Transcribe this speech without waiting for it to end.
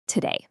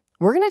Today,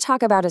 we're going to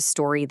talk about a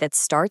story that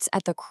starts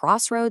at the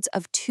crossroads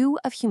of two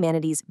of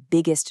humanity's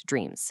biggest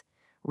dreams,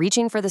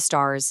 reaching for the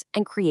stars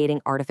and creating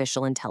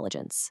artificial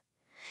intelligence.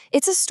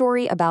 It's a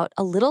story about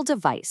a little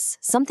device,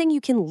 something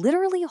you can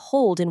literally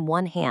hold in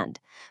one hand,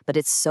 but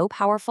it's so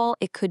powerful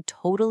it could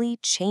totally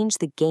change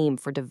the game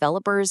for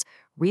developers,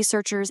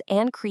 researchers,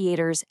 and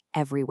creators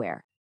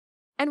everywhere.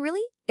 And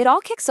really, it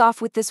all kicks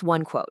off with this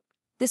one quote,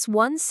 this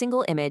one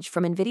single image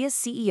from NVIDIA's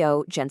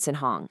CEO Jensen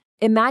Huang.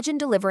 Imagine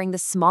delivering the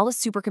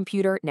smallest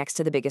supercomputer next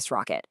to the biggest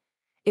rocket.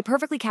 It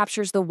perfectly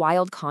captures the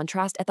wild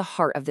contrast at the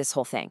heart of this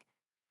whole thing.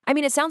 I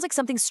mean, it sounds like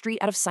something straight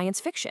out of science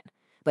fiction,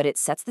 but it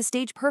sets the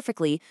stage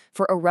perfectly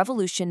for a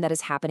revolution that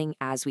is happening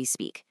as we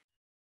speak.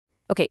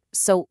 Okay,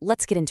 so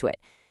let's get into it.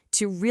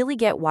 To really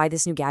get why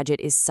this new gadget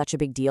is such a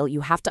big deal,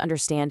 you have to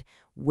understand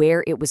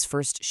where it was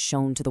first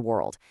shown to the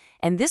world.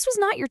 And this was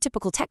not your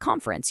typical tech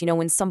conference,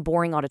 in some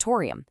boring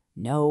auditorium.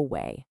 No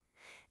way.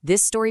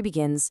 This story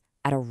begins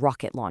at a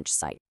rocket launch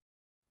site.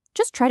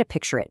 Just try to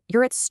picture it.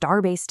 You're at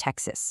Starbase,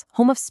 Texas,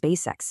 home of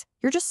SpaceX.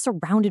 You're just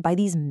surrounded by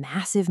these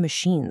massive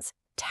machines,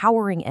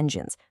 towering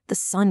engines, the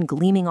sun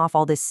gleaming off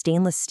all this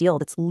stainless steel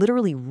that's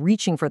literally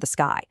reaching for the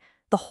sky.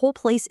 The whole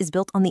place is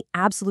built on the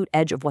absolute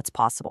edge of what's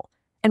possible.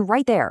 And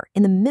right there,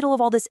 in the middle of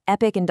all this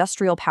epic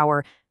industrial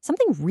power,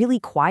 something really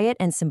quiet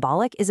and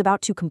symbolic is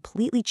about to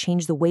completely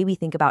change the way we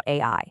think about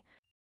AI.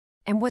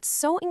 And what's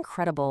so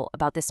incredible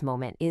about this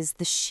moment is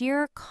the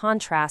sheer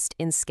contrast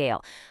in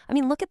scale. I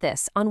mean, look at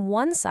this. On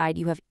one side,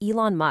 you have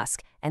Elon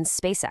Musk and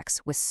SpaceX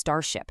with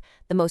Starship,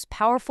 the most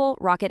powerful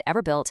rocket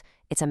ever built.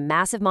 It's a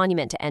massive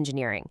monument to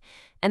engineering.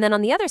 And then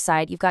on the other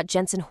side, you've got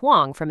Jensen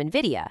Huang from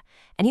NVIDIA,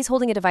 and he's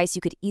holding a device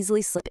you could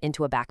easily slip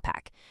into a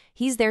backpack.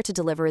 He's there to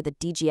deliver the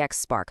DGX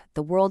Spark,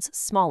 the world's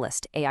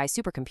smallest AI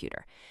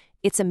supercomputer.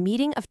 It's a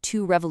meeting of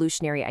two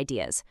revolutionary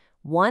ideas.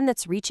 One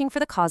that's reaching for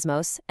the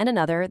cosmos, and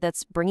another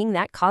that's bringing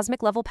that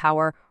cosmic-level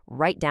power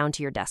right down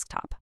to your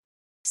desktop.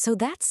 So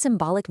that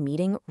symbolic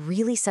meeting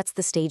really sets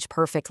the stage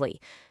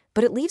perfectly.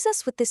 But it leaves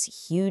us with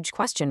this huge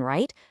question,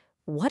 right?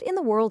 What in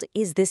the world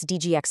is this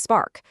DGX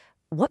Spark?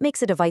 What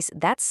makes a device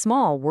that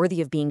small worthy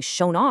of being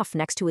shown off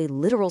next to a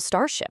literal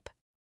starship?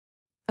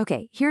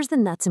 Okay, here's the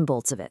nuts and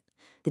bolts of it.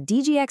 The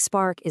DGX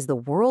Spark is the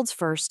world's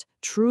first,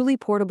 truly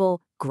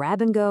portable,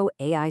 grab-and-go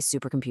AI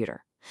supercomputer.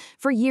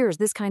 For years,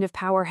 this kind of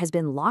power has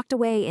been locked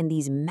away in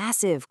these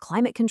massive,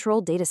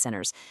 climate-controlled data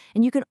centers,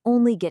 and you can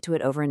only get to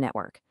it over a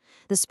network.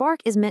 The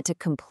Spark is meant to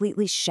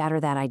completely shatter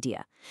that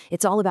idea.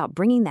 It's all about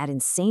bringing that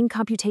insane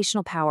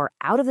computational power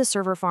out of the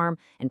server farm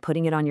and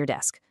putting it on your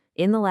desk,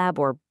 in the lab,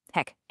 or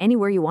heck,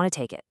 anywhere you want to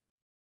take it.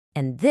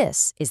 And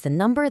this is the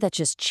number that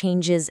just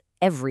changes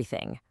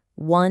everything.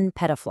 1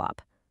 petaflop.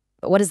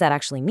 But what does that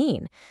actually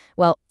mean?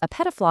 Well, a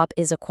petaflop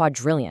is a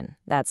quadrillion.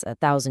 That's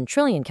 1,000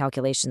 trillion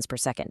calculations per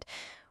second.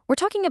 We're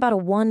talking about a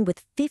 1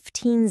 with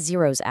 15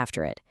 zeros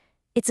after it.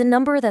 It's a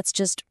number that's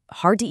just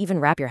hard to even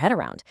wrap your head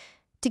around.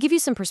 To give you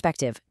some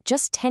perspective,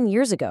 just 10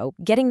 years ago,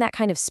 getting that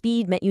kind of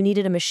speed meant you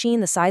needed a machine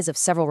the size of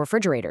several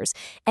refrigerators,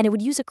 and it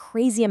would use a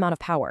crazy amount of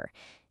power.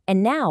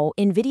 And now,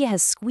 NVIDIA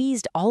has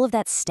squeezed all of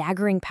that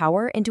staggering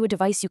power into a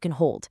device you can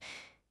hold.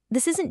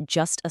 This isn't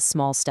just a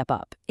small step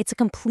up. It's a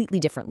completely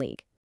different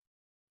league.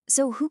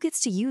 So who gets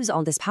to use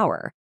all this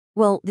power?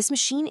 Well, this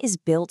machine is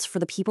built for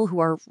the people who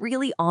are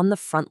really on the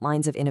front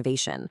lines of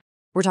innovation.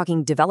 We're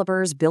talking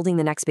developers building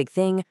the next big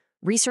thing,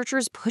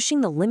 researchers pushing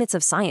the limits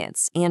of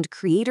science, and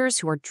creators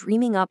who are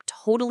dreaming up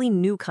totally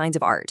new kinds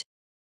of art.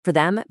 For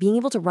them, being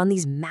able to run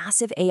these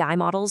massive AI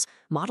models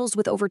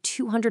with over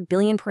 200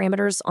 billion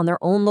parameters on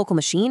their own local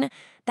machine,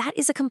 that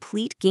is a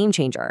complete game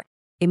changer.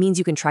 It means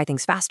you can try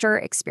things faster,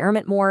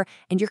 experiment more,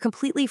 and you're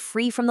completely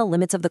free from the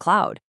limits of the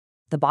cloud.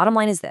 The bottom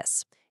line is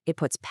this. It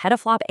puts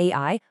petaflop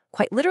AI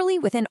quite literally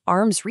within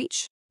arm's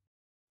reach.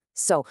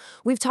 So,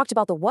 we've talked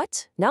about the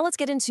what, now let's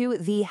get into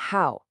the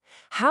how.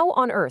 How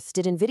on earth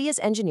did NVIDIA's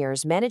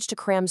engineers manage to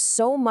cram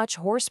so much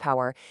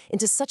horsepower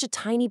into such a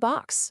tiny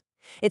box?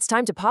 It's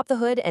time to pop the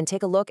hood and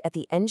take a look at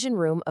the engine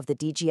room of the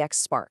DGX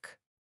Spark.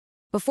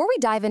 Before we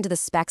dive into the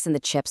specs and the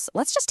chips,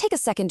 let's just take a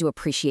second to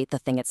appreciate the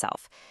thing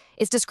itself.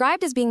 It's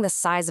described as being the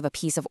size of a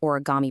piece of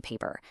origami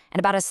paper and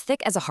about as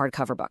thick as a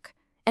hardcover book.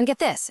 And get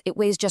this, it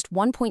weighs just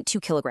 1.2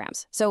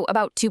 kilograms, so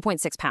about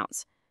 2.6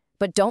 pounds.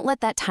 But don't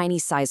let that tiny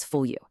size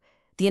fool you.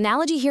 The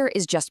analogy here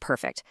is just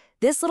perfect.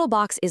 This little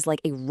box is like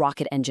a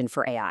rocket engine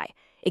for AI.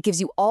 It gives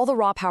you all the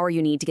raw power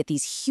you need to get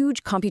these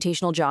huge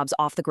computational jobs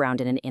off the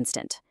ground in an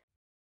instant.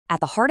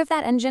 At the heart of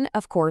that engine,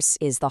 of course,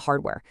 is the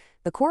hardware.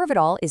 The core of it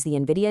all is the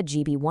NVIDIA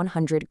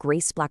GB100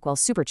 Grace Blackwell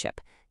superchip.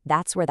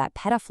 That's where that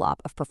petaflop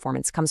of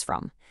performance comes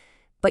from.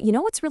 But you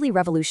know what's really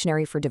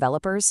revolutionary for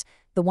developers?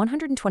 The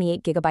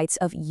 128 gigabytes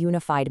of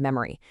unified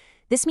memory.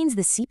 This means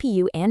the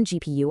CPU and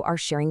GPU are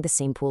sharing the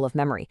same pool of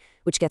memory,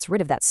 which gets rid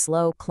of that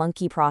slow,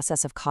 clunky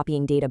process of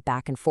copying data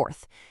back and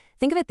forth.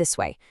 Think of it this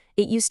way.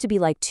 It used to be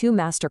like two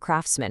master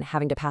craftsmen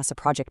having to pass a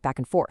project back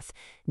and forth.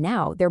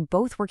 Now, they're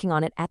both working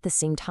on it at the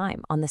same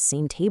time, on the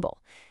same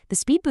table. The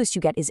speed boost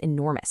you get is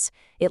enormous.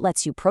 It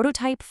lets you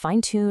prototype,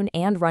 fine-tune,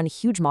 and run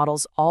huge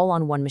models all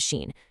on one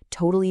machine,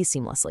 totally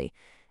seamlessly.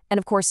 And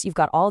of course, you've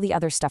got all the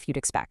other stuff you'd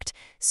expect: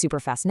 super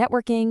fast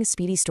networking,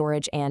 speedy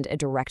storage, and a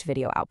direct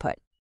video output.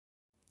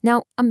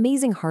 Now,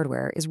 amazing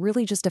hardware is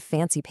really just a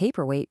fancy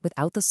paperweight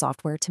without the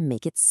software to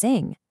make it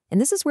sing.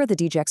 And this is where the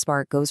DGX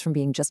Spark goes from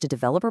being just a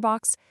developer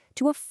box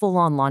to a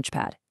full-on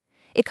launchpad.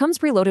 It comes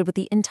preloaded with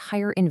the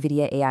entire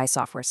NVIDIA AI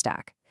software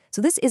stack.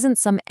 So this isn't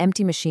some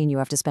empty machine you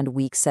have to spend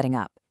weeks setting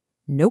up.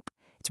 Nope,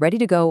 it's ready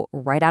to go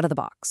right out of the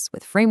box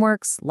with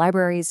frameworks,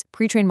 libraries,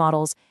 pre-trained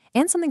models,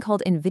 and something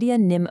called NVIDIA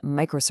NIM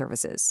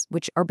microservices,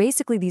 which are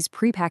basically these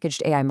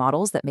pre-packaged AI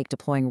models that make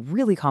deploying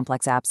really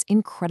complex apps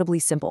incredibly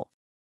simple.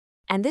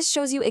 And this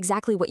shows you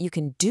exactly what you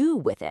can do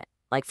with it,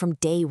 like from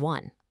day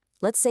one.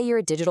 Let's say you're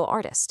a digital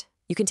artist.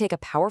 You can take a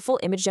powerful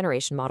image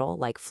generation model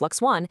like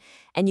Flux One,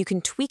 and you can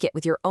tweak it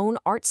with your own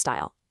art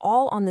style,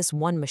 all on this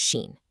one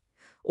machine.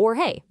 Or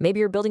hey,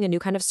 maybe you're building a new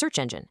kind of search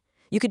engine.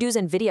 You could use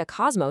NVIDIA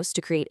Cosmos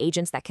to create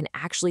agents that can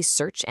actually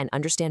search and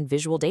understand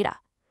visual data.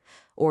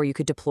 Or you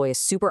could deploy a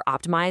super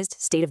optimized,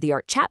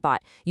 state-of-the-art chatbot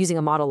using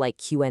a model like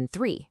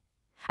QN3.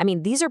 I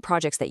mean, these are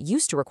projects that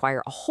used to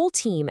require a whole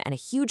team and a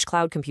huge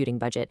cloud computing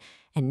budget,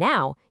 and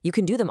now you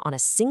can do them on a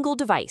single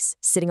device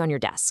sitting on your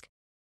desk.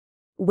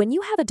 When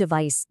you have a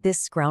device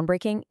this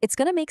groundbreaking, it's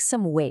going to make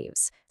some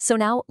waves. So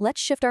now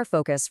let's shift our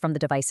focus from the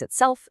device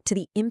itself to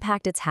the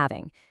impact it's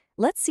having.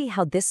 Let's see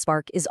how this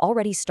Spark is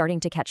already starting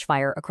to catch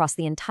fire across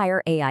the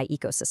entire AI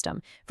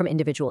ecosystem, from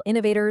individual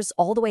innovators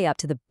all the way up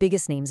to the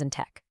biggest names in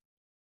tech.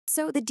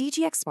 So the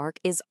DGX Spark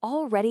is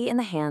already in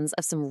the hands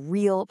of some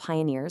real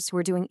pioneers who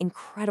are doing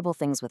incredible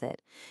things with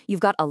it. You've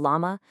got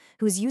Alama,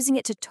 who's using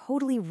it to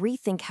totally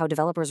rethink how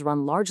developers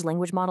run large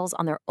language models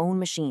on their own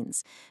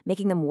machines,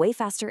 making them way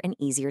faster and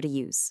easier to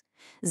use.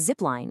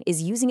 Zipline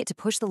is using it to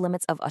push the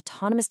limits of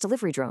autonomous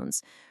delivery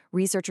drones.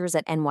 Researchers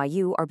at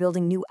NYU are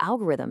building new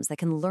algorithms that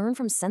can learn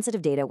from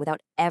sensitive data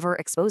without ever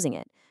exposing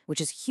it,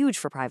 which is huge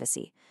for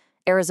privacy.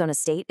 Arizona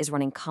State is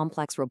running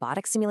complex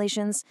robotics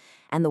simulations,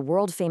 and the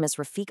world-famous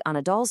Rafiq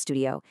Anadol's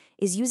studio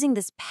is using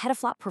this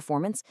petaflop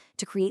performance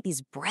to create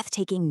these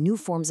breathtaking new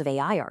forms of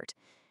AI art.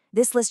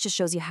 This list just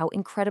shows you how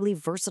incredibly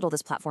versatile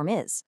this platform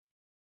is.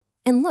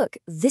 And look,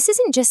 this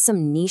isn't just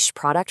some niche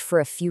product for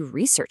a few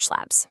research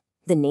labs.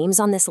 The names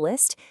on this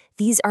list,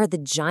 these are the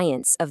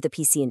giants of the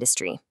PC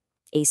industry: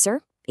 Acer,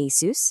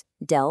 Asus,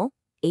 Dell,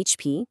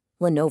 HP,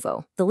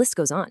 Lenovo, the list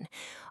goes on.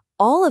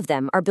 All of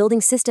them are building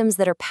systems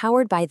that are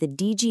powered by the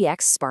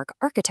DGX Spark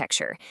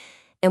architecture.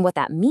 And what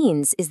that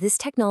means is this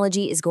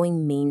technology is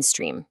going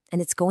mainstream,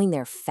 and it's going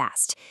there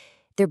fast.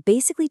 They're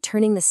basically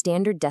turning the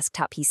standard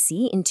desktop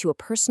PC into a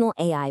personal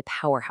AI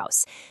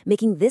powerhouse,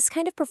 making this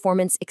kind of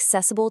performance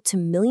accessible to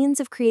millions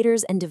of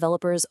creators and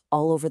developers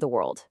all over the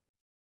world.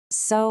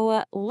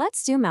 So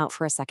let's zoom out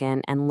for a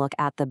second and look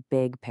at the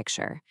big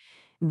picture.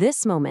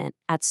 This moment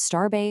at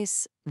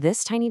Starbase,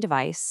 this tiny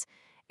device,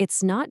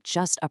 it's not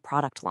just a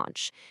product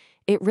launch.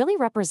 It really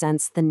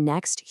represents the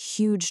next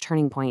huge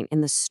turning point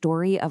in the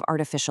story of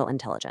artificial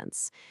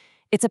intelligence.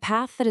 It's a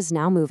path that is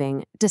now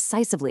moving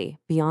decisively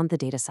beyond the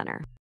data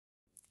center.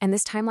 And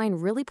this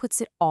timeline really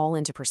puts it all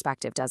into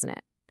perspective, doesn't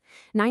it?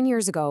 9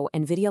 years ago,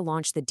 NVIDIA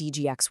launched the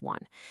DGX-1.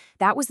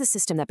 That was the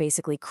system that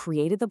basically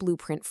created the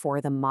blueprint for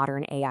the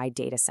modern AI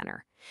data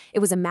center. It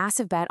was a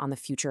massive bet on the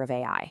future of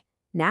AI.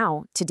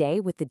 Now, today,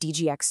 with the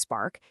DGX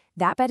Spark,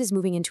 that bet is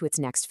moving into its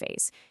next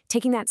phase,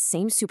 taking that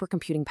same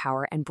supercomputing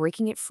power and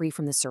breaking it free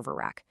from the server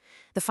rack.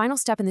 The final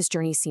step in this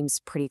journey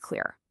seems pretty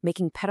clear: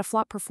 making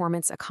petaflop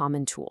performance a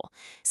common tool,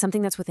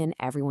 something that's within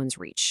everyone's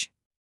reach.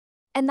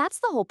 And that's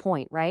the whole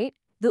point, right?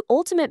 The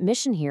ultimate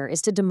mission here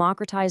is to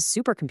democratize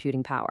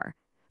supercomputing power.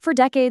 For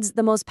decades,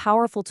 the most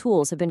powerful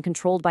tools have been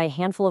controlled by a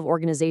handful of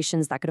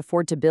organizations that could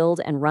afford to build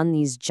and run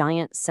these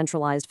giant,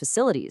 centralized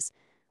facilities.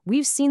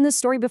 We've seen this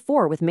story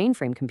before with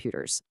mainframe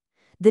computers.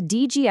 The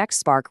DGX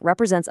Spark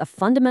represents a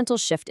fundamental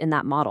shift in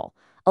that model,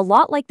 a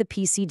lot like the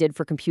PC did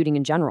for computing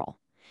in general.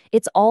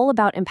 It's all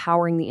about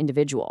empowering the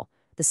individual,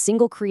 the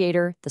single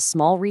creator, the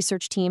small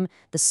research team,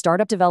 the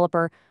startup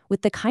developer,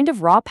 with the kind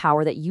of raw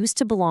power that used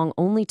to belong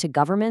only to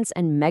governments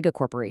and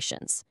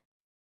megacorporations.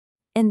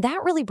 And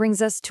that really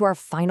brings us to our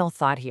final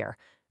thought here.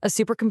 A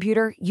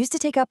supercomputer used to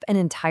take up an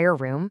entire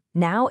room.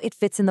 Now it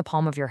fits in the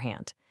palm of your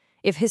hand.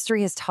 If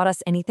history has taught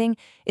us anything,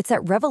 it's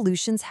that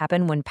revolutions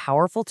happen when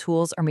powerful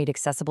tools are made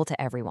accessible to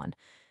everyone.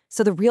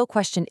 So the real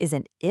question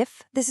isn't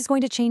if this is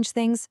going to change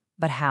things,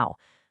 but how.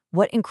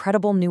 What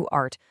incredible new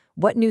art,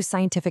 what new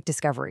scientific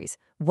discoveries,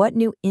 what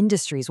new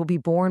industries will be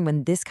born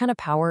when this kind of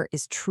power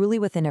is truly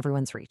within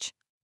everyone's reach?